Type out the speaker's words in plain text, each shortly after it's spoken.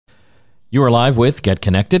You are live with Get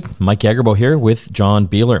Connected. Mike Agerbo here with John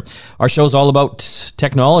Beeler. Our show is all about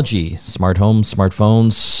technology, smart homes,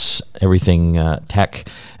 smartphones, everything tech.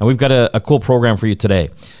 And we've got a cool program for you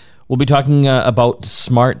today. We'll be talking about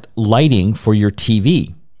smart lighting for your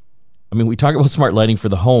TV. I mean, we talk about smart lighting for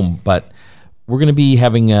the home, but we're going to be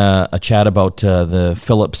having a chat about the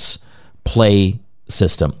Philips Play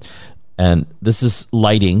system. And this is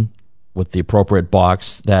lighting with the appropriate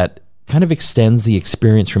box that kind of extends the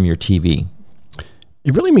experience from your TV.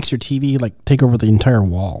 It really makes your TV like take over the entire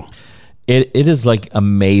wall. It is like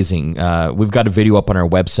amazing. We've got a video up on our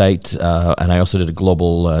website, and I also did a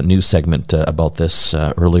global news segment about this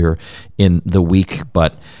earlier in the week.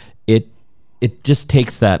 But it just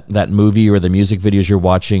takes that movie or the music videos you're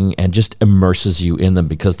watching and just immerses you in them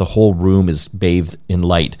because the whole room is bathed in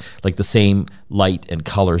light, like the same light and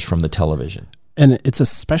colors from the television. And it's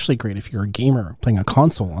especially great if you're a gamer playing a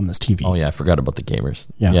console on this TV. Oh yeah, I forgot about the gamers.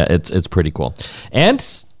 Yeah, it's pretty cool. And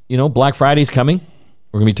you know, Black Friday's coming.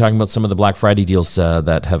 We're going to be talking about some of the Black Friday deals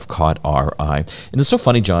that have caught our eye. And it's so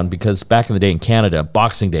funny, John, because back in the day in Canada,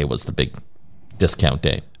 Boxing Day was the big discount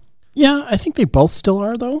day. Yeah, I think they both still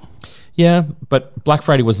are though. Yeah, but Black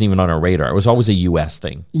Friday wasn't even on our radar. It was always a U.S.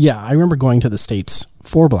 thing. Yeah, I remember going to the States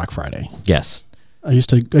for Black Friday. Yes. I used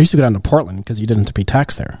to go down to Portland because you didn't have to pay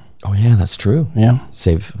tax there. Oh yeah, that's true. Yeah,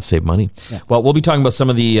 save money. Yeah. Well, we'll be talking about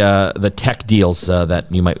some of the tech deals that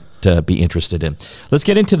you might be interested in. Let's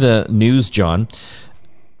get into the news, John.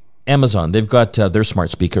 Amazon, they've got their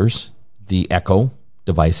smart speakers, the Echo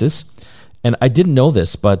devices, and I didn't know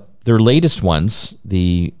this, but their latest ones,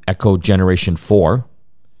 the Echo Generation 4,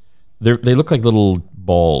 they look like little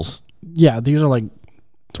balls. Yeah, these are like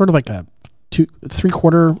sort of like a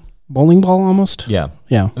 3/4 bowling ball almost. Yeah.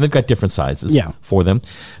 Yeah. And they've got different sizes Yeah. for them.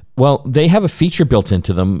 Well, they have a feature built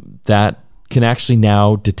into them that can actually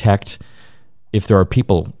now detect if there are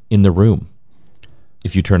people in the room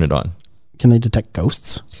if you turn it on. Can they detect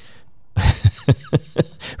ghosts?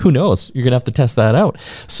 Who knows? You're going to have to test that out.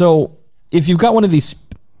 So if you've got one of these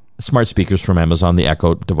smart speakers from Amazon, the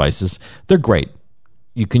Echo devices, they're great.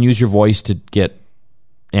 You can use your voice to get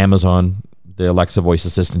Amazon, the Alexa voice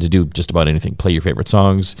assistant, to do just about anything. Play your favorite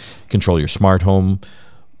songs, control your smart home,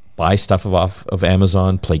 buy stuff off of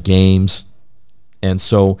Amazon, play games. And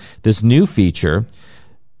so this new feature,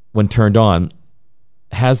 when turned on,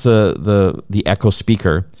 has the Echo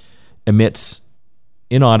speaker emits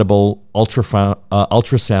inaudible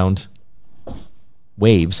ultrasound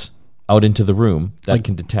waves out into the room that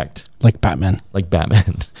can detect. Like Batman. Like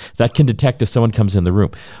Batman. That can detect if someone comes in the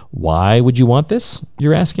room. Why would you want this,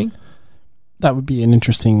 you're asking? That would be an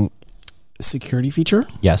interesting security feature.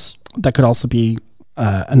 Yes. That could also be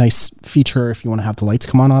a nice feature if you want to have the lights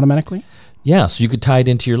come on automatically. Yeah, so you could tie it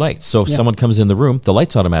into your lights. So if someone comes in the room, the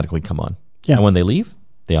lights automatically come on. Yeah. And when they leave,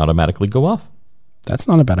 they automatically go off. That's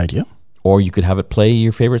not a bad idea. Or you could have it play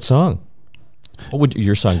your favorite song. What would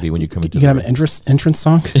your song be when you come into the room? You could have an entrance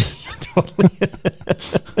song? Totally.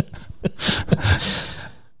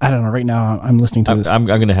 I don't know. Right now, I'm listening to this. I'm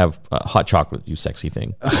going to have hot chocolate, you sexy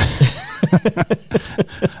thing.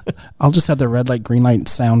 I'll just have the red light, green light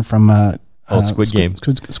sound from Squid Game.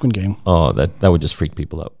 Squid Game. Oh, that would just freak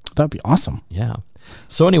people out. That would be awesome. Yeah.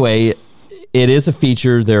 So anyway, it is a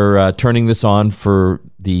feature. They're turning this on for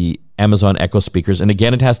the Amazon Echo speakers. And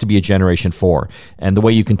again, it has to be a Generation 4. And the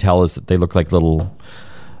way you can tell is that they look like little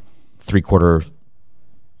 3/4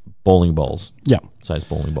 bowling balls. Yeah. Size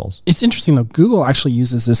bowling balls. It's interesting, though. Google actually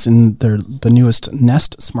uses this in the newest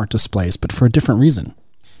Nest smart displays, but for a different reason.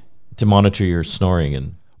 To monitor your snoring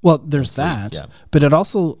and... Well, there's that, yeah. But it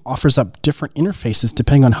also offers up different interfaces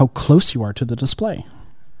depending on how close you are to the display.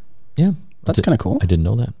 Yeah. That's kind of cool. I didn't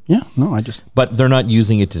know that. Yeah, no, But they're not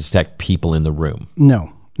using it to detect people in the room.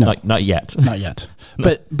 No. Not yet. Not yet.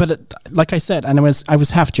 No. But like I said, and I was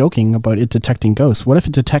half joking about it detecting ghosts. What if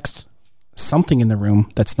it detects something in the room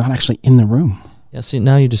that's not actually in the room? Yeah, see,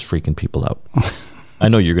 now you're just freaking people out. I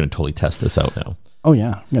know you're going to totally test this out now. Oh,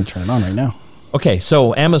 yeah. I'm going to turn it on right now. Okay,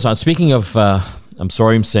 so Amazon, speaking of, I'm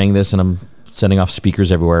sorry I'm saying this and I'm sending off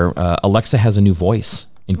speakers everywhere. Alexa has a new voice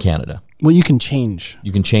in Canada. Well, you can change.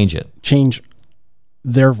 You can change it. Change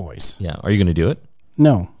their voice. Yeah. Are you going to do it?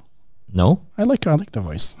 No. No? I like the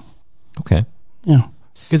voice. Okay. Yeah.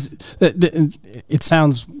 Because it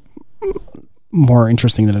sounds more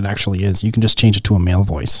interesting than it actually is. You can just change it to a male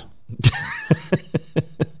voice.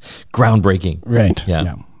 Groundbreaking. Right.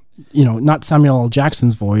 Yeah. You know, not Samuel L.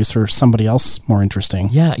 Jackson's voice or somebody else more interesting.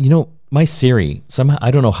 Yeah. You know, my Siri, somehow,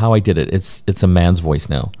 I don't know how I did it. It's a man's voice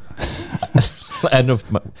now. I don't know if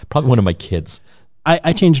probably one of my kids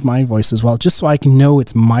I changed my voice as well, just so I can know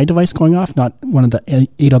it's my device going off, not one of the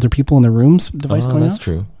 8 other people in the room's device going that's off.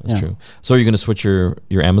 true. That's true. So you're going to switch your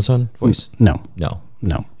Amazon voice? No.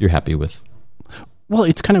 No. You're happy with... Well,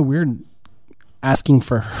 it's kind of weird asking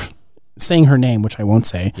for saying her name, which I won't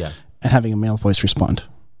say, Yeah. and having a male voice respond.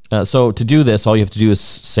 So to do this, all you have to do is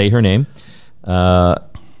say her name,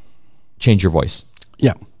 change your voice.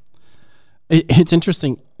 Yeah. It's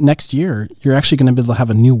interesting. Next year, you're actually going to be able to have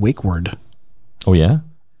a new wake word. Oh, yeah?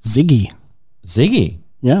 Ziggy. Ziggy?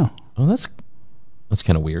 Yeah. Oh, that's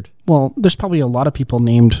kind of weird. Well, there's probably a lot of people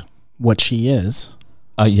named what she is.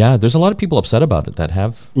 Yeah, there's a lot of people upset about it that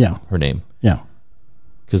have her name. Yeah.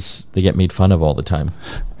 Because they get made fun of all the time,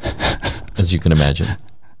 as you can imagine.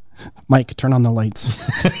 Mike, turn on the lights.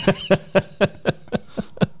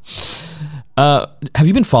 Have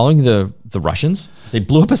you been following the Russians? They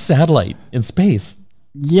blew up a satellite in space.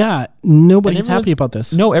 Yeah, nobody's happy about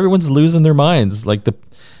this. No, everyone's losing their minds. Like the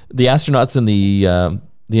astronauts in the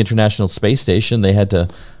International Space Station, they had to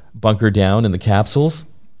bunker down in the capsules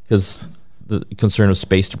because the concern of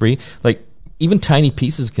space debris. Like even tiny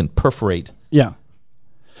pieces can perforate. Yeah.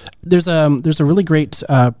 There's a really great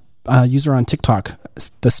user on TikTok,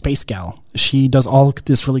 the Space Gal. She does all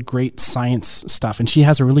this really great science stuff, and she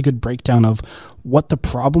has a really good breakdown of what the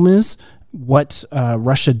problem is, what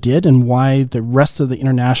Russia did, and why the rest of the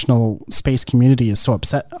international space community is so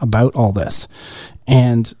upset about all this.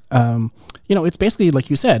 And it's basically like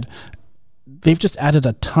you said, they've just added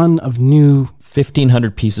a ton of new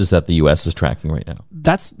 1,500 pieces that the U.S. is tracking right now.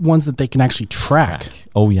 That's ones that they can actually track.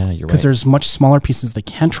 Oh yeah, you're right. Because there's much smaller pieces they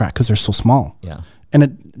can't track because they're so small. Yeah. And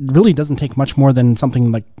it really doesn't take much more than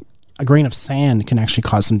something like a grain of sand can actually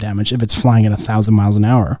cause some damage if it's flying at 1,000 miles an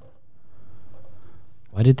hour.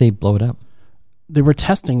 Why did they blow it up? They were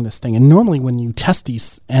testing this thing. And normally when you test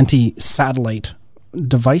these anti-satellite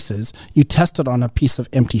devices, you test it on a piece of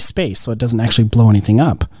empty space so it doesn't actually blow anything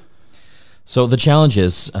up. So the challenge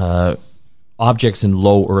is objects in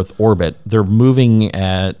low Earth orbit, they're moving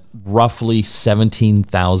at roughly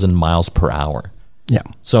 17,000 miles per hour. Yeah.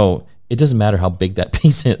 So it doesn't matter how big that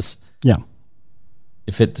piece is. Yeah.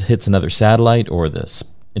 If it hits another satellite or the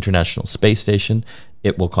International Space Station,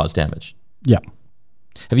 it will cause damage. Yeah.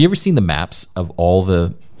 Have you ever seen the maps of all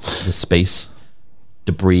the space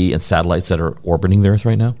debris and satellites that are orbiting the Earth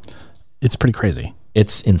right now? It's pretty crazy.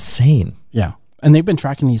 It's insane. Yeah. And they've been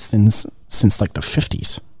tracking these things since like the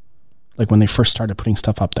 50s, like when they first started putting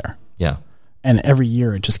stuff up there. Yeah. And every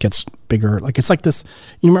year it just gets bigger. Like it's like this,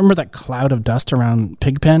 you remember that cloud of dust around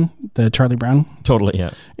Pigpen, the Charlie Brown? Totally,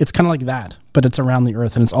 yeah. It's kind of like that, but it's around the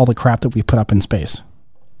Earth and it's all the crap that we put up in space.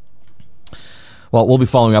 Well, we'll be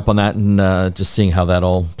following up on that and just seeing how that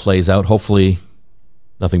all plays out. Hopefully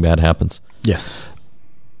nothing bad happens. Yes.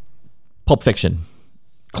 Pulp Fiction,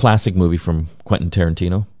 classic movie from Quentin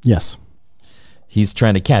Tarantino. Yes. He's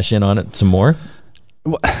trying to cash in on it some more.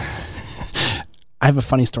 Well, I have a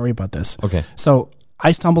funny story about this. Okay. So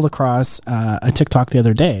I stumbled across a TikTok the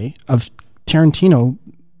other day of Tarantino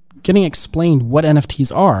getting explained what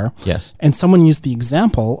NFTs are. Yes. And someone used the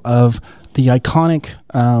example of the iconic,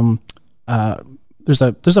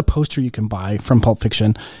 there's a poster you can buy from Pulp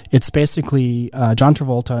Fiction. It's basically John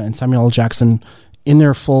Travolta and Samuel L. Jackson in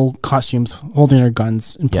their full costumes, holding their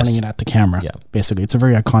guns and pointing it at the camera. Yeah. Basically, it's a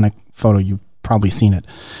very iconic photo. You've probably seen it.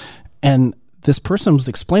 And this person was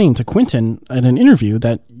explaining to Quentin in an interview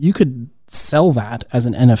that you could sell that as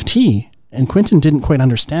an NFT, and Quentin didn't quite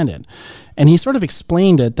understand it. And he sort of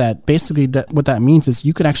explained it that basically that what that means is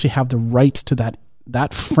you could actually have the right to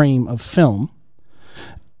that frame of film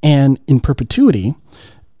and in perpetuity.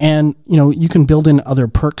 And, you can build in other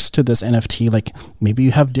perks to this NFT, like maybe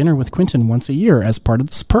you have dinner with Quentin once a year as part of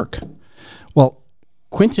this perk. Well,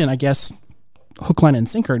 Quentin, I guess, hook, line, and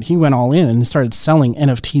sinker, he went all in and started selling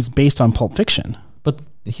NFTs based on Pulp Fiction. But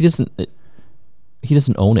he doesn't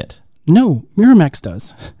own it. No, Miramax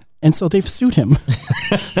does. And so they've sued him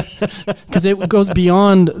because it goes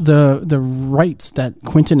beyond the rights that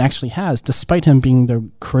Quentin actually has, despite him being the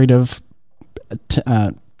creative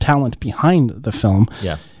talent behind the film.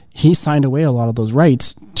 Yeah. He signed away a lot of those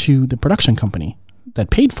rights to the production company that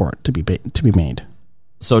paid for it to be made.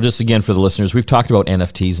 So just again for the listeners, we've talked about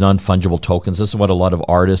NFTs, non-fungible tokens. This is what a lot of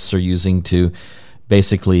artists are using to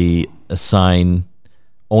basically assign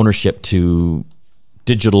ownership to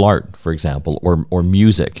digital art, for example, or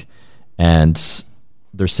music, and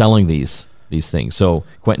they're selling these things. So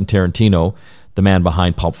Quentin Tarantino, the man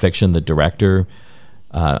behind Pulp Fiction, the director,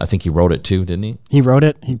 I think he wrote it too, didn't he? He wrote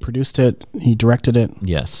it, he produced it, he directed it.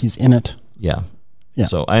 Yes. He's in it. Yeah.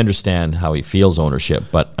 So I understand how he feels ownership,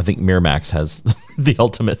 but I think Miramax has the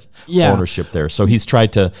ultimate ownership there. So he's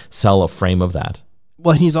tried to sell a frame of that.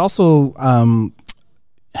 Well, he's also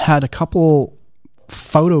had a couple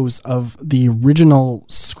photos of the original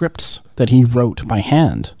scripts that he wrote by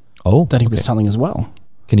hand. Oh, that he was selling as well.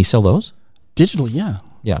 Can he sell those? Digitally, yeah.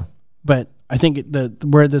 Yeah. But I think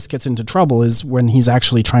where this gets into trouble is when he's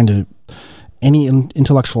actually trying to, any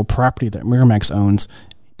intellectual property that Miramax owns,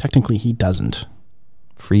 technically he doesn't.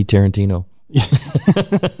 Free Tarantino.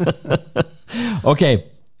 Okay,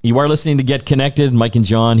 you are listening to Get Connected. Mike and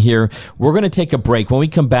John here. We're going to take a break. When we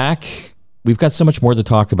come back, we've got so much more to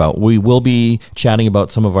talk about. We will be chatting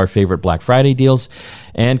about some of our favorite Black Friday deals.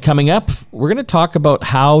 And coming up, we're going to talk about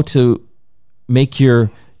how to make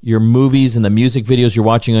your movies and the music videos you're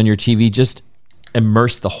watching on your TV just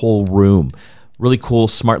immerse the whole room. Really cool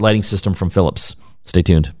smart lighting system from Philips. Stay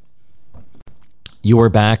tuned. You are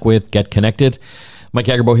back with Get Connected. Mike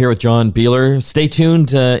Agerbo here with John Beeler. Stay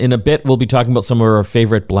tuned. In a bit, we'll be talking about some of our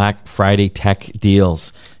favorite Black Friday tech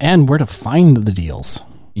deals. And where to find the deals.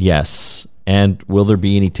 Yes. And will there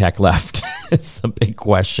be any tech left? It's the big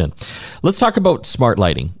question. Let's talk about smart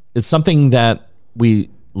lighting. It's something that we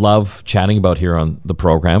love chatting about here on the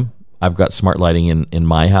program. I've got smart lighting in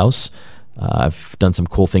my house. I've done some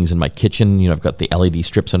cool things in my kitchen. You know, I've got the LED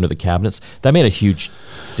strips under the cabinets. That made a huge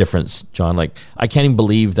difference, John. Like, I can't even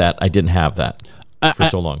believe that I didn't have that for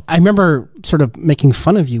so long. I remember sort of making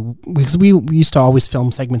fun of you because we used to always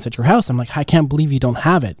film segments at your house. I'm like, I can't believe you don't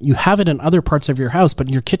have it. You have it in other parts of your house, but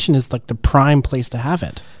your kitchen is like the prime place to have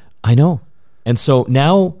it. I know. And so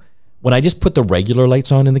now when I just put the regular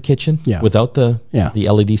lights on in the kitchen without the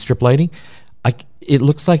LED strip lighting, it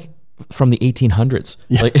looks like from the 1800s.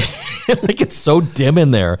 Yeah. Like it's so dim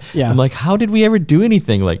in there. Yeah. I'm like, how did we ever do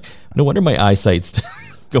anything? Like, no wonder my eyesight's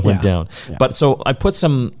going down. Yeah. But so I put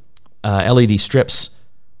some LED strips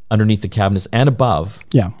underneath the cabinets and above.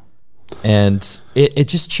 Yeah. And it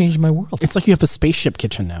just changed my world. It's like you have a spaceship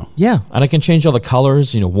kitchen now. Yeah. And I can change all the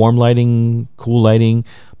colors, warm lighting, cool lighting,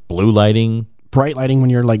 blue lighting, bright lighting when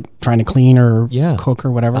you're like trying to clean or cook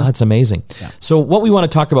or whatever. It's amazing. Yeah. So what we want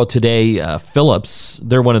to talk about today, Philips,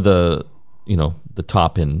 they're one of the, the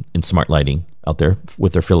top in smart lighting out there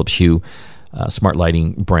with their Philips Hue smart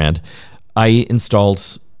lighting brand. I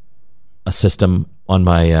installed a system on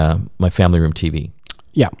my my family room TV.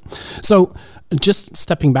 Yeah. So just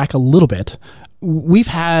stepping back a little bit, we've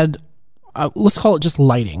had let's call it just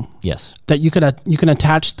lighting. Yes. That you can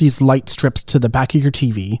attach these light strips to the back of your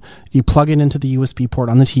TV. You plug it into the USB port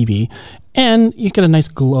on the TV, and you get a nice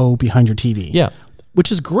glow behind your TV. Yeah.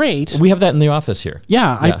 Which is great. We have that in the office here.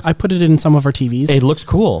 Yeah. I put it in some of our TVs. It looks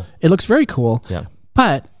cool. It looks very cool. Yeah.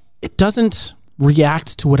 But it doesn't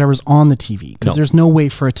react to whatever's on the TV because there's no way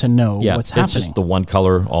for it to know what's happening. It's just the one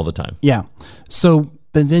color all the time. Yeah. So,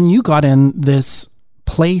 but then you got in this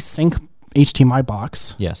Play Sync HDMI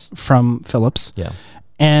box from Philips. Yeah.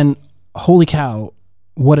 And holy cow,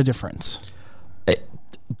 what a difference.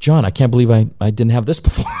 John, I can't believe I didn't have this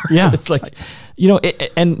before. Yeah. It's like,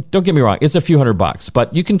 and don't get me wrong, it's a few $100,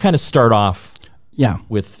 but you can kind of start off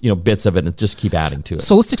with, bits of it and just keep adding to it.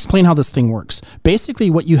 So let's explain how this thing works. Basically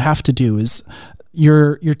what you have to do is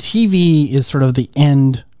your TV is sort of the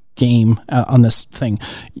end game on this thing.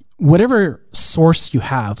 Whatever source you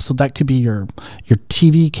have, so that could be your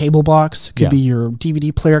TV cable box, could be your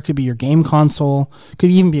DVD player, could be your game console,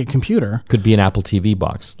 could even be a computer. Could be an Apple TV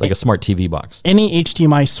box, like a smart TV box. Any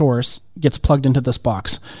HDMI source gets plugged into this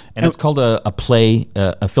box. And it's called a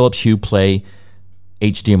Philips Hue Play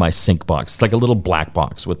HDMI sync box. It's like a little black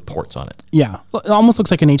box with ports on it. Yeah. It almost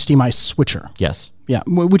looks like an HDMI switcher. Yes. Yeah,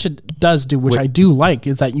 which it does do, which I do like,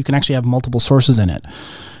 is that you can actually have multiple sources in it.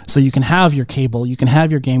 So you can have your cable, you can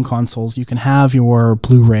have your game consoles, you can have your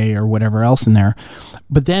Blu-ray or whatever else in there.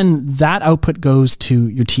 But then that output goes to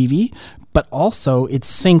your TV, but also it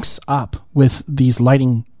syncs up with these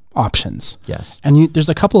lighting options. Yes. And there's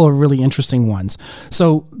a couple of really interesting ones.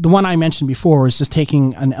 So the one I mentioned before is just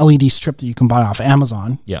taking an LED strip that you can buy off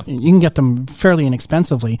Amazon. Yeah. You can get them fairly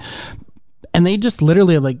inexpensively. And they just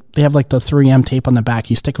literally they have like the 3M tape on the back.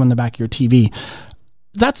 You stick them on the back of your TV.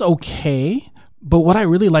 That's okay. But what I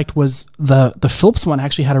really liked was the Philips one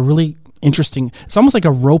actually had a really interesting, it's almost like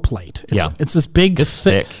a rope light. It's this big,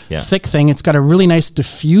 thick thing. It's got a really nice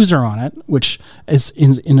diffuser on it, which is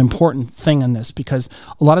an important thing in this because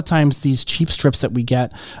a lot of times these cheap strips that we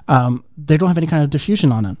get, they don't have any kind of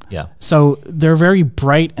diffusion on them. Yeah. So they're very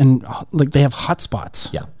bright and like they have hot spots.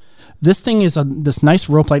 Yeah. This thing is this nice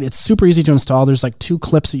rope light. It's super easy to install. There's like 2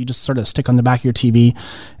 clips that you just sort of stick on the back of your TV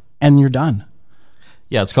and you're done.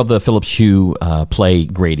 Yeah, it's called the Philips Hue Play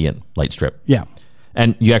Gradient light strip. Yeah.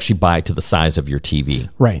 And you actually buy it to the size of your TV.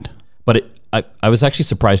 Right. But I was actually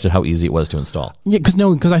surprised at how easy it was to install. Yeah,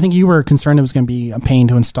 because I think you were concerned it was going to be a pain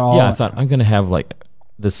to install. Yeah, I thought I'm going to have like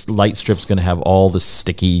this light strip's going to have all the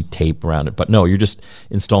sticky tape around it. But no, you're just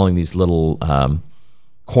installing these little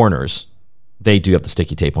corners. They do have the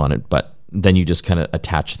sticky tape on it, but then you just kind of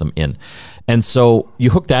attach them in. And so you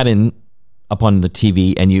hook that in up on the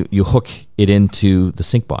TV, and you hook it into the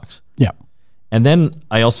sync box. Yeah. And then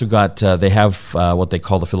I also got, they have what they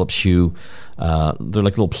call the Philips Hue. They're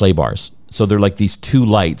like little play bars. So they're like these two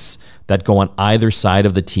lights that go on either side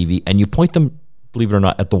of the TV, and you point them, believe it or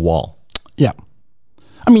not, at the wall. Yeah.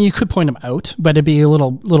 I mean, you could point them out, but it'd be a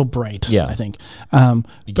little bright, yeah. I think. You're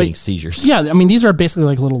getting seizures. Yeah, I mean, these are basically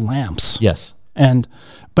like little lamps. Yes.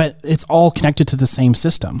 But it's all connected to the same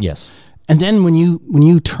system. Yes. And then when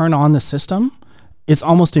you turn on the system, it's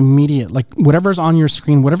almost immediate. Like whatever's on your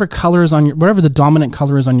screen, whatever the dominant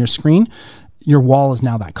color is on your screen, your wall is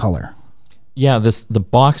now that color. Yeah, the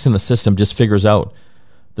box in the system just figures out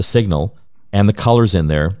the signal and the colors in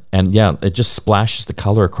there, and yeah, it just splashes the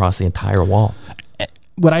color across the entire wall.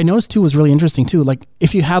 What I noticed too was really interesting too. Like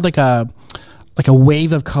if you had like a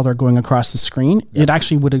wave of color going across the screen, it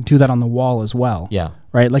actually would do that on the wall as well. Yeah.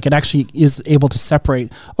 Right? Like it actually is able to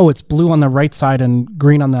separate, it's blue on the right side and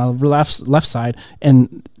green on the left side,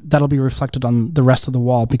 and that'll be reflected on the rest of the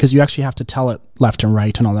wall because you actually have to tell it left and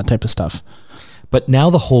right and all that type of stuff. But now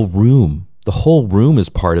the whole room is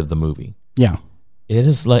part of the movie. Yeah. It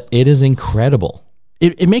is incredible.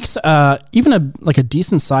 It makes even a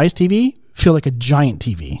decent sized TV feel like a giant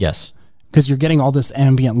TV. Yes. Because you're getting all this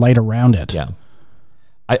ambient light around it. Yeah.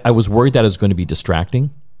 I was worried that it was going to be distracting.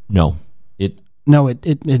 No.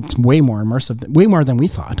 It's way more immersive, way more than we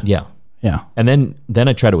thought. Yeah. Yeah. And then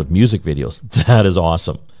I tried it with music videos. That is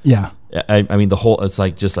awesome. Yeah. I mean, it's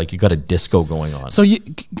like just like you got a disco going on. So I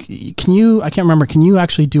can't remember, can you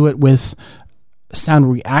actually do it with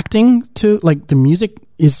sound reacting to, like, the music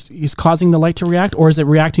is causing the light to react, or is it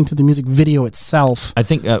reacting to the music video itself? I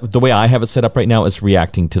think the way I have it set up right now is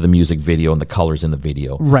reacting to the music video and the colors in the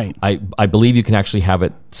video. Right. I believe you can actually have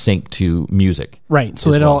it sync to music. Right.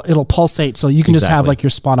 So it'll pulsate, so you can just have like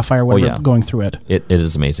your Spotify or whatever going through it. It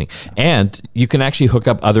is amazing. And you can actually hook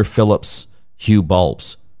up other Philips Hue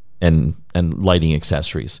bulbs and lighting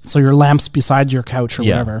accessories. So your lamps beside your couch or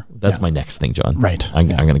whatever. That's my next thing, John. Right. I'm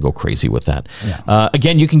going to go crazy with that. Yeah.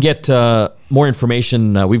 Again, you can get more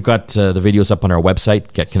information. We've got the videos up on our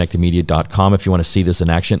website, getconnectedmedia.com, if you want to see this in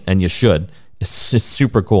action, and you should. It's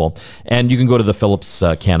super cool. And you can go to the Philips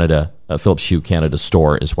Hue Canada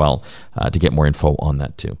store as well to get more info on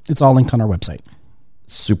that too. It's all linked on our website.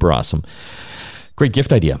 Super awesome. Great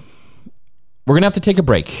gift idea. We're going to have to take a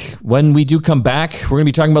break. When we do come back, we're going to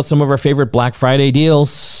be talking about some of our favorite Black Friday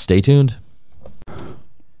deals. Stay tuned.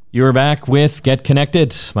 You're back with Get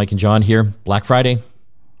Connected. Mike and John here. Black Friday.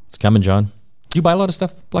 It's coming, John. Do you buy a lot of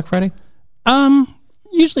stuff Black Friday?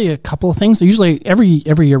 Usually a couple of things. Usually every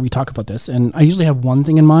year we talk about this, and I usually have one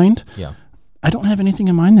thing in mind. Yeah. I don't have anything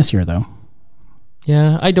in mind this year, though.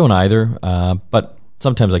 Yeah, I don't either. But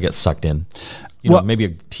sometimes I get sucked in. Maybe a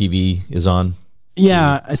TV is on.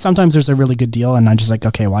 Yeah, sometimes there's a really good deal, and I'm just like,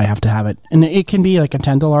 okay, well, I have to have it. And it can be like a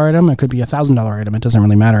 $10 item. It could be a $1,000 item. It doesn't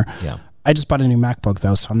really matter. Yeah. I just bought a new MacBook,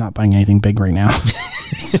 though, so I'm not buying anything big right now.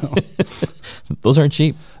 So those aren't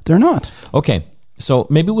cheap. They're not. Okay, so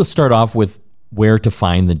maybe we'll start off with where to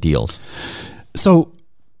find the deals. So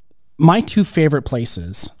my two favorite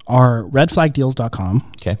places are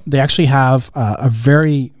redflagdeals.com. Okay. They actually have a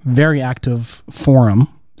very, very active forum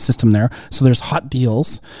system there. So there's hot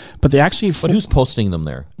deals, but they actually... But who's posting them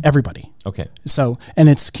there? Everybody. Okay. So, and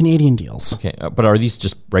it's Canadian deals. Okay. But are these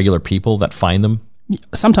just regular people that find them?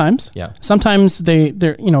 Sometimes. Yeah. Sometimes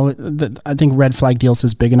they're, I think Red Flag Deals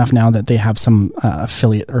is big enough now that they have some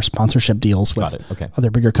affiliate or sponsorship deals with other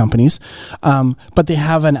bigger companies. But they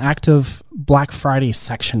have an active Black Friday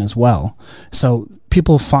section as well. So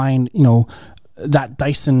people find, that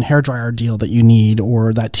Dyson hairdryer deal that you need,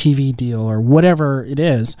 or that TV deal, or whatever it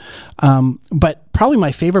is. But probably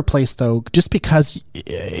my favorite place, though, just because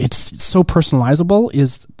it's so personalizable,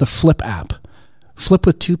 is the Flip app. Flip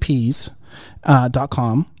with 2 P's.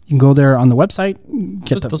 .com. You can go there on the website.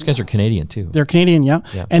 Those guys are Canadian too. They're Canadian, yeah.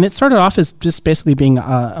 And it started off as just basically being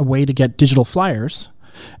a way to get digital flyers.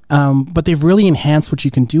 But they've really enhanced what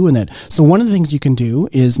you can do in it. So one of the things you can do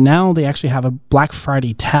is now they actually have a Black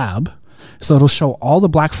Friday tab. So it'll show all the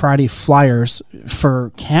Black Friday flyers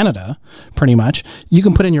for Canada, pretty much. You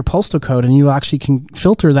can put in your postal code, and you actually can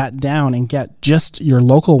filter that down and get just your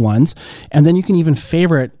local ones. And then you can even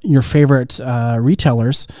favorite your favorite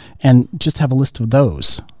retailers and just have a list of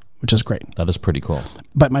those, which is great. That is pretty cool.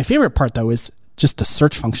 But my favorite part, though, is just the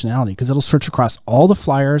search functionality, because it'll search across all the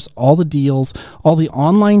flyers, all the deals, all the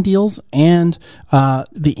online deals, and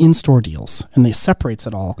the in-store deals, and it separates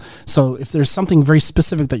it all. So if there's something very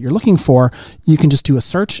specific that you're looking for, you can just do a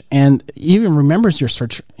search, and it even remembers your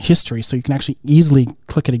search history, so you can actually easily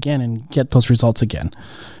click it again and get those results again.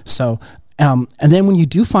 So and then when you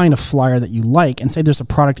do find a flyer that you like, and say there's a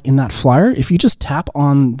product in that flyer, if you just tap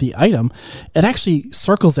on the item, it actually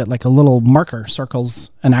circles it like a little marker, circles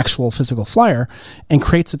an actual physical flyer, and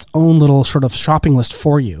creates its own little sort of shopping list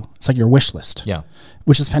for you. It's like your wish list. Yeah.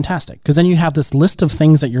 Which is fantastic, because then you have this list of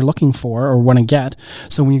things that you're looking for or want to get.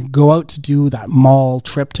 So when you go out to do that mall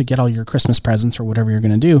trip to get all your Christmas presents or whatever you're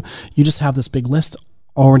going to do, you just have this big list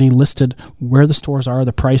already listed, where the stores are,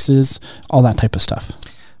 the prices, all that type of stuff.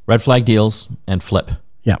 Red Flag Deals and Flip.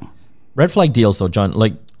 Yeah. Red Flag Deals, though, John,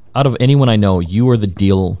 like out of anyone I know, you are the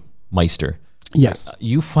deal meister. Yes.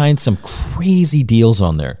 You find some crazy deals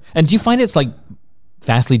on there. And do you find it's like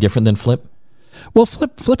vastly different than Flip? Well,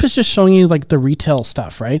 Flip is just showing you like the retail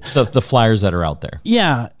stuff, right? The flyers that are out there.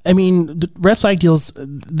 Yeah. I mean, the Red Flag Deals,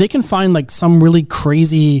 they can find like some really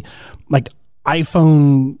crazy like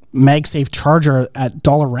iPhone MagSafe charger at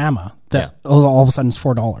Dollarama that all of a sudden is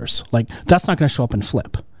 $4. Like, that's not going to show up in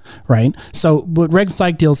Flip. Right. So what Red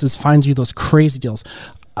Flag Deals is, finds you those crazy deals.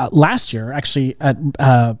 Last year, actually, at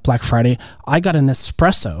Black Friday, I got an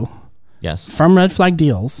Nespresso. Yes. From Red Flag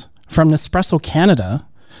Deals from Nespresso Canada.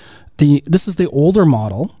 This is the older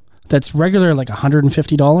model that's regular like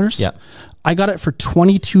 $150. Yeah. I got it for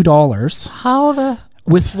 $22. How the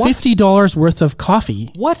with $50 worth of coffee.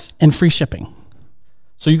 What? And free shipping.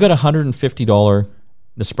 So you got a $150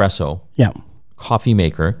 Nespresso. Yeah. Coffee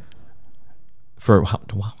maker. For how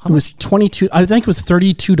it was 22. I think it was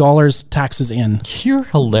 $32 taxes in. You're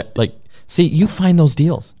hilarious. Like, see, you find those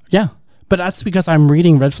deals. Yeah, but that's because I'm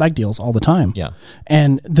reading Red Flag Deals all the time. Yeah,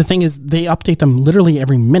 and the thing is, they update them literally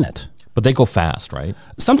every minute. But they go fast, right?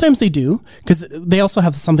 Sometimes they do, because they also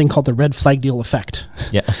have something called the Red Flag Deal effect.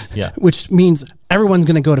 Yeah, yeah. Which means everyone's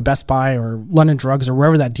going to go to Best Buy or London Drugs or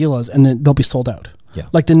wherever that deal is, and then they'll be sold out. Yeah,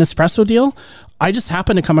 like the Nespresso deal. I just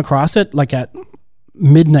happened to come across it like at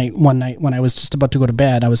midnight one night when I was just about to go to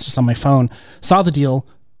bed. I was just on my phone, saw the deal,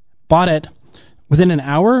 bought it. Within an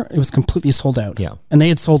hour, it was completely sold out. Yeah. And they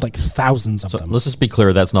had sold like thousands of them. Let's just be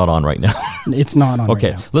clear, that's not on right now. It's not on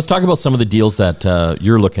okay, right now. Let's talk about some of the deals that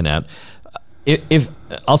you're looking at. I'm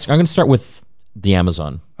going to start with the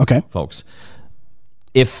Amazon. Okay. Folks.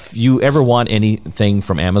 If you ever want anything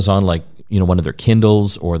from Amazon, like, one of their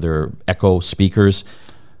Kindles or their Echo speakers,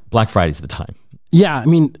 Black Friday's the time. Yeah, I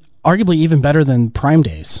mean, arguably even better than Prime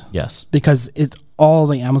Days. Yes. Because it's all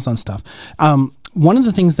the Amazon stuff. One of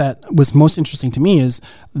the things that was most interesting to me is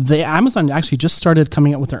the Amazon actually just started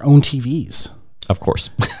coming out with their own TVs. Of course.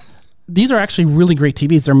 These are actually really great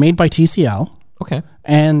TVs. They're made by TCL. Okay.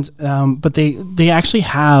 And but they actually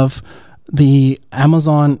have the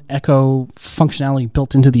Amazon Echo functionality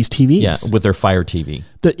built into these TVs. Yeah, with their Fire TV.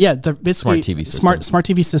 The basically smart TV system. Smart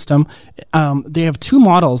TV system. They have two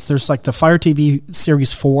models. There's like the Fire TV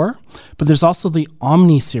Series 4, but there's also the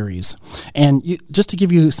Omni Series. And just to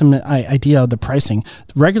give you some idea of the pricing,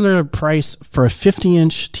 the regular price for a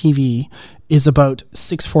 50-inch TV is about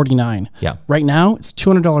 $649. Yeah. Right now, it's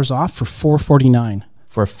 $200 off for $449.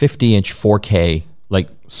 For a 50-inch 4K like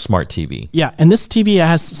smart TV. Yeah, and this TV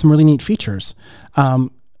has some really neat features.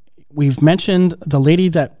 We've mentioned the lady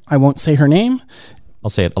that I won't say her name. I'll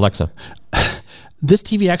say it, Alexa. This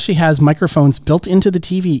TV actually has microphones built into the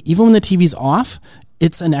TV. Even when the TV's off,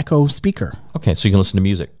 it's an Echo speaker. Okay, so you can listen to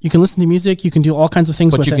music. You can listen to music. You can do all kinds of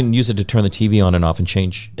things with it. But you can use it to turn the TV on and off and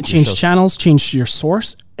change channels, change your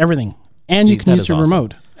sourse, everything. And you can use your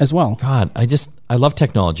remote as well. God, I love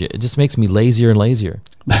technology. It just makes me lazier and lazier.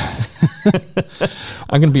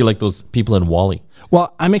 I'm going to be like those people in WALL-E.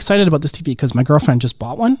 Well, I'm excited about this TV because my girlfriend just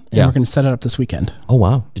bought one, and we're going to set it up this weekend. Oh,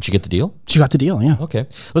 wow. Did you get the deal? She got the deal, yeah. Okay.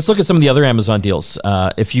 Let's look at some of the other Amazon deals.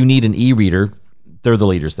 If you need an e-reader, they're the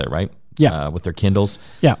leaders there, right? Yeah. With their Kindles.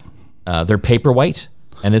 Yeah. They're Paperwhite,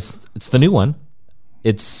 and it's the new one.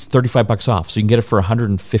 It's $35 off, so you can get it for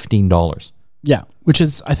 $115. Yeah, which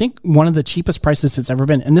is, I think, one of the cheapest prices it's ever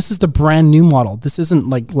been. And this is the brand new model. This isn't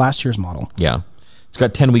like last year's model. Yeah. It's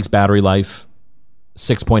got 10 weeks battery life,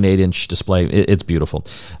 6.8-inch display. It's beautiful.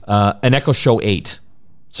 An Echo Show 8.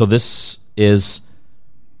 So this is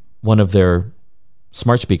one of their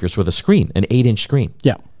smart speakers with a screen, an 8-inch screen.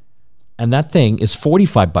 Yeah. And that thing is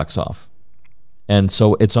 $45 off. And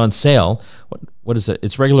so it's on sale. What is it?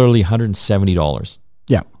 It's regularly $170.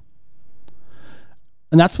 Yeah.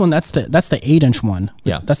 And that's the 8-inch one.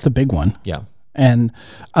 Yeah. That's the big one. Yeah. And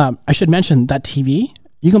I should mention that TV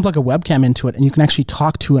You can plug a webcam into it, and you can actually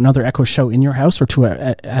talk to another Echo Show in your house or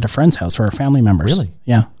at a friend's house or a family member's. Really?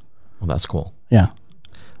 Yeah. Well, that's cool. Yeah.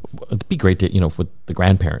 It'd be great to, with the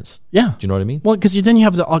grandparents. Yeah. Do you know what I mean? Well, because then you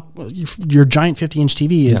have your giant 50-inch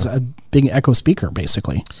TV is a big Echo speaker,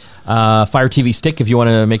 basically. Fire TV Stick, if you want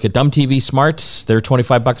to make a dumb TV smart, they're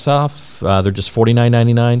 $25 off. They're just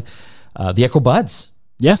 $49.99. The Echo Buds.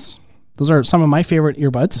 Yes. Those are some of my favorite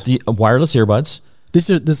earbuds. The wireless earbuds. This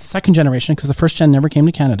is the second generation because the first gen never came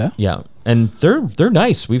to Canada. Yeah. And they're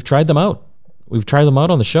nice. We've tried them out. We've tried them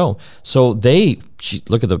out on the show. So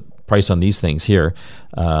look at the price on these things here,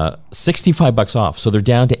 $65 off. So they're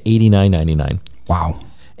down to $89.99. Wow.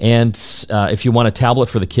 And if you want a tablet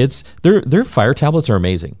for the kids, their Fire tablets are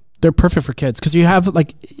amazing. They're perfect for kids because you have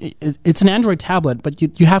it's an Android tablet, but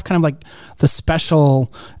you have kind of like the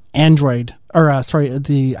special Android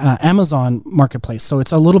the Amazon marketplace. So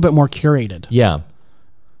it's a little bit more curated. Yeah.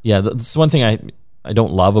 Yeah. That's one thing I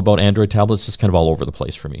don't love about Android tablets. It's just kind of all over the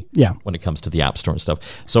place for me. Yeah. When it comes to the App Store and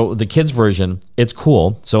stuff. So the kids version, it's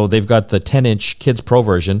cool. So they've got the 10-inch Kids Pro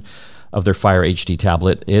version of their Fire HD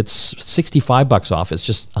tablet. It's $65 off. It's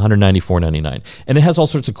just $194.99. And it has all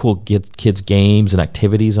sorts of cool kids games and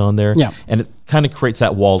activities on there. Yeah. And it kind of creates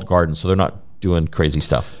that walled garden. So they're not doing crazy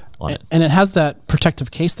stuff on it. And it has that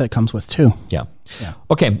protective case that it comes with too. Yeah.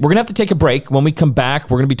 Okay, we're going to have to take a break. When we come back,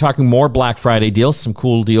 we're going to be talking more Black Friday deals, some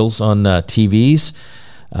cool deals on TVs,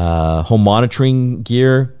 home monitoring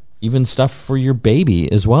gear, even stuff for your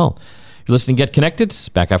baby as well. You're listening to Get Connected.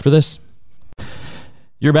 Back after this.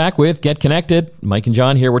 You're back with Get Connected. Mike and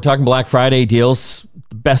John here. We're talking Black Friday deals.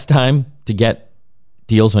 The best time to get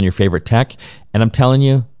deals on your favorite tech. And I'm telling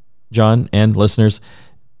you, John and listeners,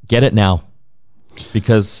 get it now.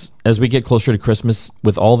 Because as we get closer to Christmas,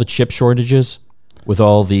 with all the chip shortages, with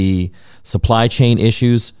all the supply chain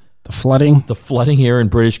issues, the flooding here in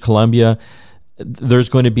British Columbia, there's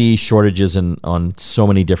going to be shortages on so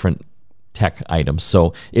many different tech items.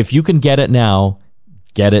 So if you can get it now,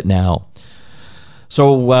 get it now.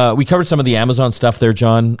 So we covered some of the Amazon stuff there,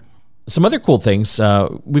 John. Some other cool things.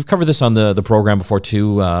 We've covered this on the program before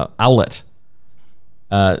too. Owlet.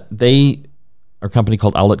 They are a company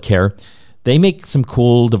called Owlet Care. They make some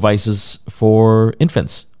cool devices for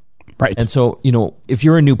infants. Right. And so, if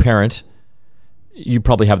you're a new parent, you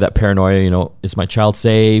probably have that paranoia, is my child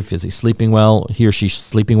safe? Is he sleeping well? He or she's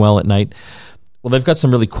sleeping well at night? Well, they've got some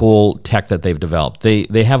really cool tech that they've developed.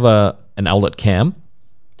 They have an Owlet Cam.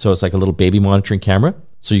 So it's like a little baby monitoring camera.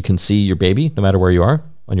 So you can see your baby no matter where you are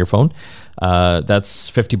on your phone. That's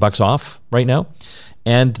 $50 off right now.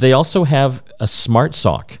 And they also have a smart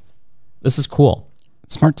sock. This is cool.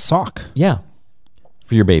 Smart sock? Yeah.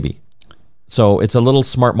 For your baby. So it's a little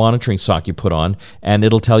smart monitoring sock you put on, and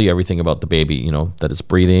it'll tell you everything about the baby, that it's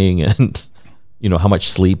breathing and, how much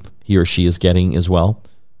sleep he or she is getting as well.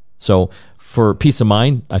 So for peace of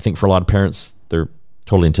mind, I think for a lot of parents, they're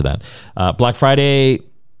totally into that. Black Friday,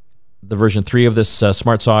 the version 3 of this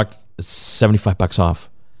smart sock is $75 off.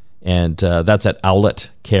 And that's at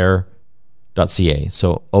owletcare.ca.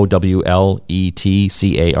 So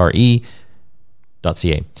OWLETCARE.ca.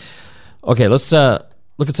 Okay, let's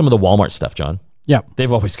look at some of the Walmart stuff, John. Yeah.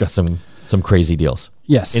 They've always got some crazy deals.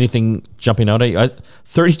 Yes. Anything jumping out at you?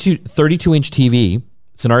 32-inch TV.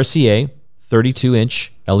 It's an RCA,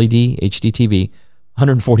 32-inch LED HD TV,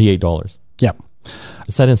 $148. Yep.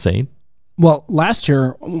 Is that insane? Well, last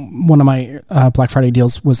year, one of my Black Friday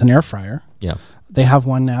deals was an air fryer. Yeah. They have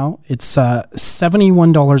one now. It's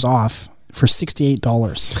 $71 off for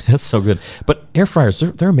 $68. That's so good. But air fryers,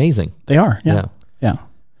 they're amazing. They are. Yeah.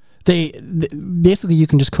 They basically, you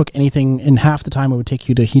can just cook anything in half the time it would take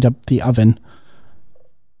you to heat up the oven,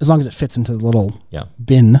 as long as it fits into the little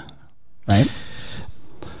bin, right?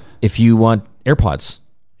 If you want AirPods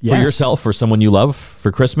for yourself or someone you love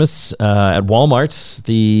for Christmas, at Walmart,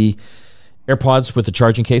 the AirPods with the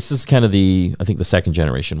charging case, this is kind of the second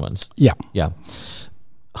generation ones. Yeah.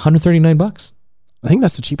 $139. I think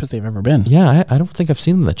that's the cheapest they've ever been. Yeah, I don't think I've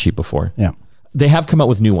seen them that cheap before. Yeah. They have come out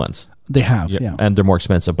with new ones. They have, yeah. And they're more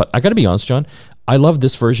expensive. But I got to be honest, John, I love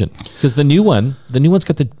this version because the new one's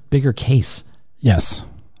got the bigger case. Yes. A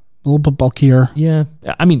little bit bulkier. Yeah.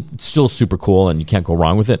 I mean, it's still super cool and you can't go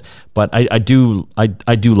wrong with it. But I do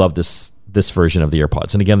love this version of the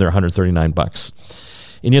AirPods. And again, they're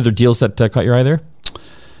 $139. Any other deals that caught your eye there?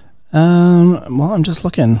 Well, I'm just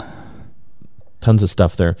looking. Tons of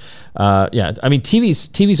stuff there. Yeah. I mean,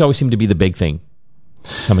 TVs always seem to be the big thing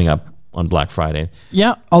coming up on Black Friday.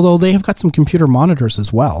 Yeah, although they have got some computer monitors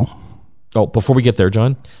as well. Oh, before we get there,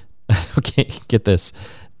 John, okay, get this.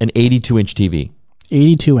 An 82-inch TV.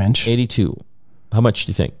 82-inch. 82. How much do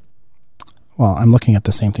you think? Well, I'm looking at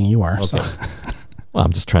the same thing you are. Okay. So. Well,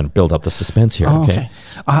 I'm just trying to build up the suspense here. Oh, okay.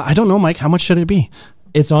 I don't know, Mike. How much should it be?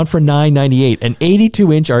 It's on for $998, an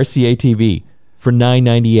 82-inch RCA TV for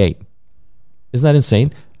 $998. Isn't that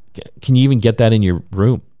insane? Can you even get that in your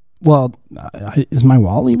room? Well, is my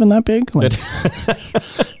wall even that big? Like,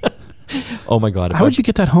 oh my God! How would you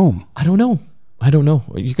get that home? I don't know.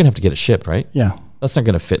 You're gonna have to get it shipped, right? Yeah, that's not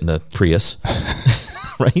gonna fit in the Prius,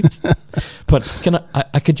 right? But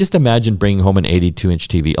I could just imagine bringing home an 82-inch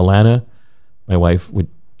TV. Alana, my wife,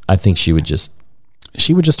 I think she would just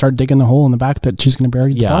start digging the hole in the back that she's going to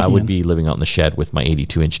bury the body I would in. be living out in the shed with my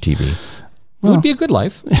 82-inch TV. It would be a good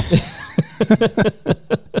life.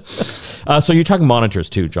 So you're talking monitors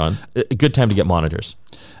too, John. A good time to get monitors.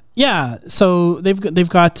 Yeah. So they've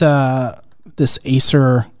got this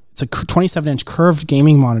Acer. It's a 27-inch curved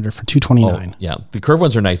gaming monitor for $229. Oh, yeah, the curved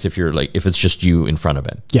ones are nice if it's just you in front of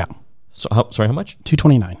it. Yeah. So how much?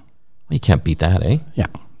 $229. Well, you can't beat that, eh? Yeah,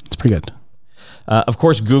 it's pretty good. Of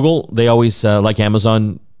course, Google, they always, like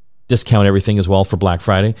Amazon, discount everything as well for Black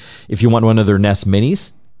Friday. If you want one of their Nest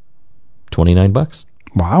Minis, $29.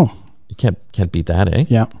 Wow. You can't beat that, eh?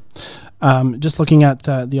 Yeah. Just looking at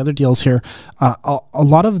the other deals here, a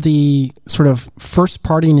lot of the sort of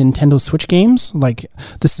first-party Nintendo Switch games, like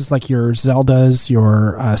this is like your Zeldas,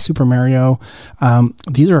 your Super Mario,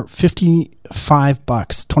 these are $55,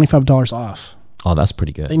 $25 off. Oh, that's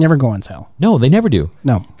pretty good. They never go on sale. No, they never do.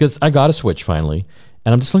 No. Because I got a Switch finally,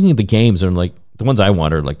 and I'm just looking at the games, and I'm like, the ones I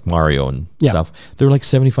want are like Mario and stuff. They're like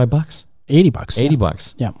 $75. $80.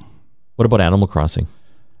 $80. Yeah. What about Animal Crossing?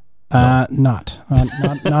 No. Not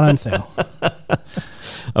on sale.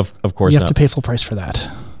 Of course you have to pay full price for that.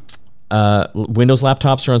 Windows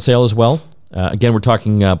laptops are on sale as well. Again, we're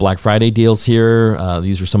talking Black Friday deals here.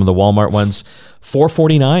 These are some of the Walmart ones.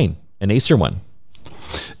 $449, an Acer one.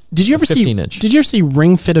 Did you ever see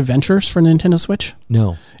Ring Fit Adventures for Nintendo Switch?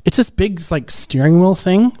 No. It's this big like steering wheel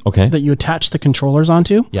thing that you attach the controllers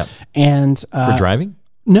onto. Yep. And for driving?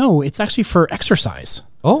 No, it's actually for exercise.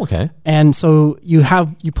 Oh, okay. And so you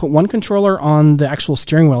put one controller on the actual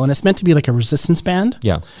steering wheel, and it's meant to be like a resistance band.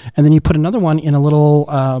 Yeah. And then you put another one in a little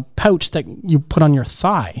pouch that you put on your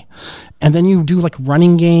thigh. And then you do like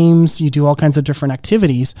running games, you do all kinds of different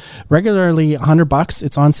activities. Regularly $100,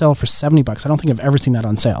 it's on sale for $70. I don't think I've ever seen that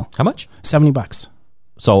on sale. How much? $70.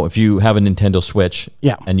 So if you have a Nintendo Switch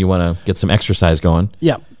and you want to get some exercise going.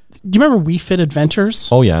 Yeah. Do you remember Wii Fit Adventures?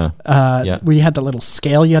 Oh, yeah. Where you had the little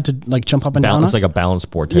scale you had to like jump up and down. It's like a balance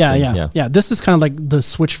board type thing. Yeah. This is kind of like the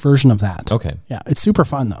Switch version of that. Okay. Yeah. It's super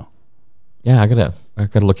fun though. Yeah, I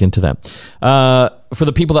gotta look into that. For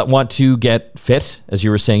the people that want to get fit, as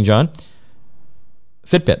you were saying, John,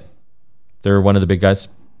 Fitbit. They're one of the big guys,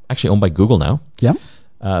 actually owned by Google now. Yeah.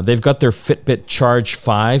 They've got their Fitbit Charge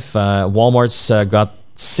 5. Walmart's got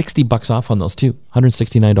 $60 off on those too.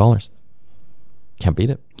 $169. Can't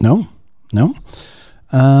beat it. No.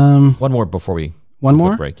 One more before we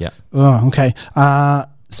break. Yeah. Oh, okay.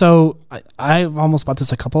 So I've almost bought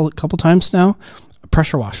this a couple times now. A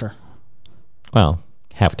pressure washer. Wow.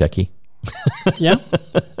 Half decky. Yeah.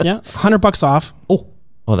 $100 off.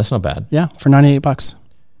 Oh, that's not bad. Yeah, for $98.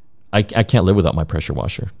 I can't live without my pressure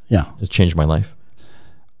washer. Yeah. It's changed my life.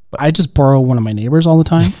 But I just borrow one of my neighbors all the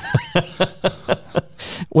time.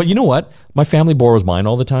 Well, you know what? My family borrows mine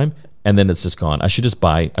all the time, and then it's just gone. I should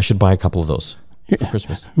buy a couple of those for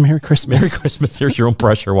Christmas. Merry Christmas. Merry Christmas. Here's your own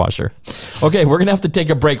pressure washer. Okay, we're going to have to take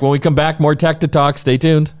a break. When we come back, more Tech to Talk. Stay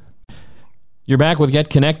tuned. You're back with Get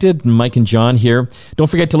Connected. Mike and John here. Don't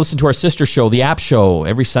forget to listen to our sister show, The App Show,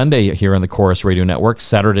 every Sunday here on the Chorus Radio Network,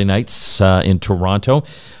 Saturday nights in Toronto.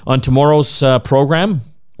 On tomorrow's program,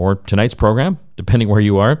 or tonight's program, depending where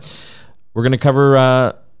you are, we're going to cover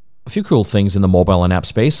a few cool things in the mobile and app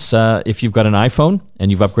space. If you've got an iPhone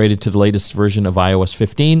and you've upgraded to the latest version of iOS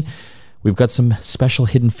 15, we've got some special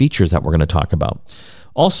hidden features that we're going to talk about.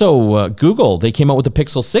 Also, Google, they came out with the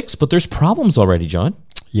Pixel 6, but there's problems already, John.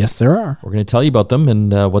 Yes, there are. We're going to tell you about them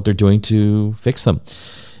and what they're doing to fix them.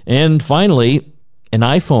 And finally, an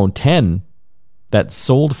iPhone 10 that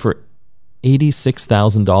sold for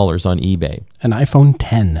 $86,000 on eBay. An iPhone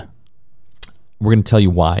 10. We're going to tell you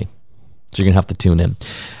why. So you're going to have to tune in.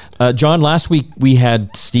 John, last week we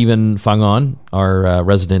had Stephen Fung on, our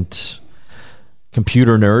resident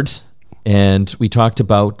computer nerd, and we talked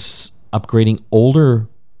about upgrading older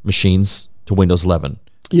machines to Windows 11.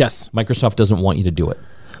 Yes. Microsoft doesn't want you to do it.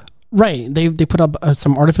 Right. They put up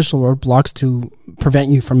some artificial roadblocks to prevent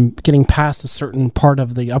you from getting past a certain part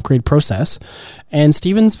of the upgrade process. And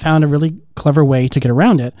Stevens found a really clever way to get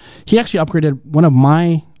around it. He actually upgraded one of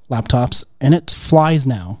my laptops, and it flies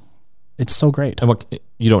now. It's so great. And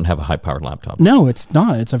you don't have a high-powered laptop? No, it's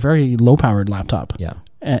not. It's a very low-powered laptop. Yeah.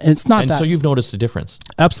 And it's not so you've noticed a difference.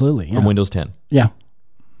 Absolutely. From Windows 10. Yeah.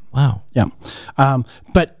 Wow. Yeah.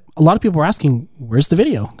 But a lot of people were asking, where's the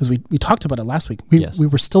video? Because we talked about it last week. We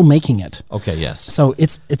were still making it. Okay, yes. So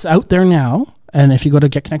it's out there now. And if you go to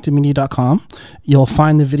getconnectedmedia.com, you'll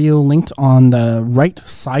find the video linked on the right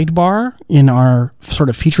sidebar in our sort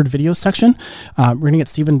of featured video section. We're going to get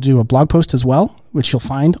Stephen to do a blog post as well, which you'll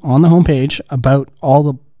find on the homepage about all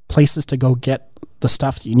the places to go get the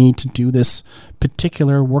stuff that you need to do this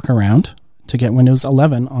particular workaround to get Windows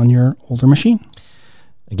 11 on your older machine.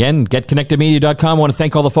 Again, getconnectedmedia.com. I want to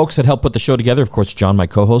thank all the folks that helped put the show together. Of course, John, my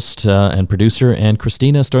co-host and producer, and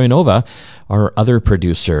Christina Stoyanova, our other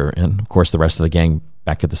producer, and of course, the rest of the gang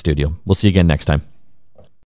back at the studio. We'll see you again next time.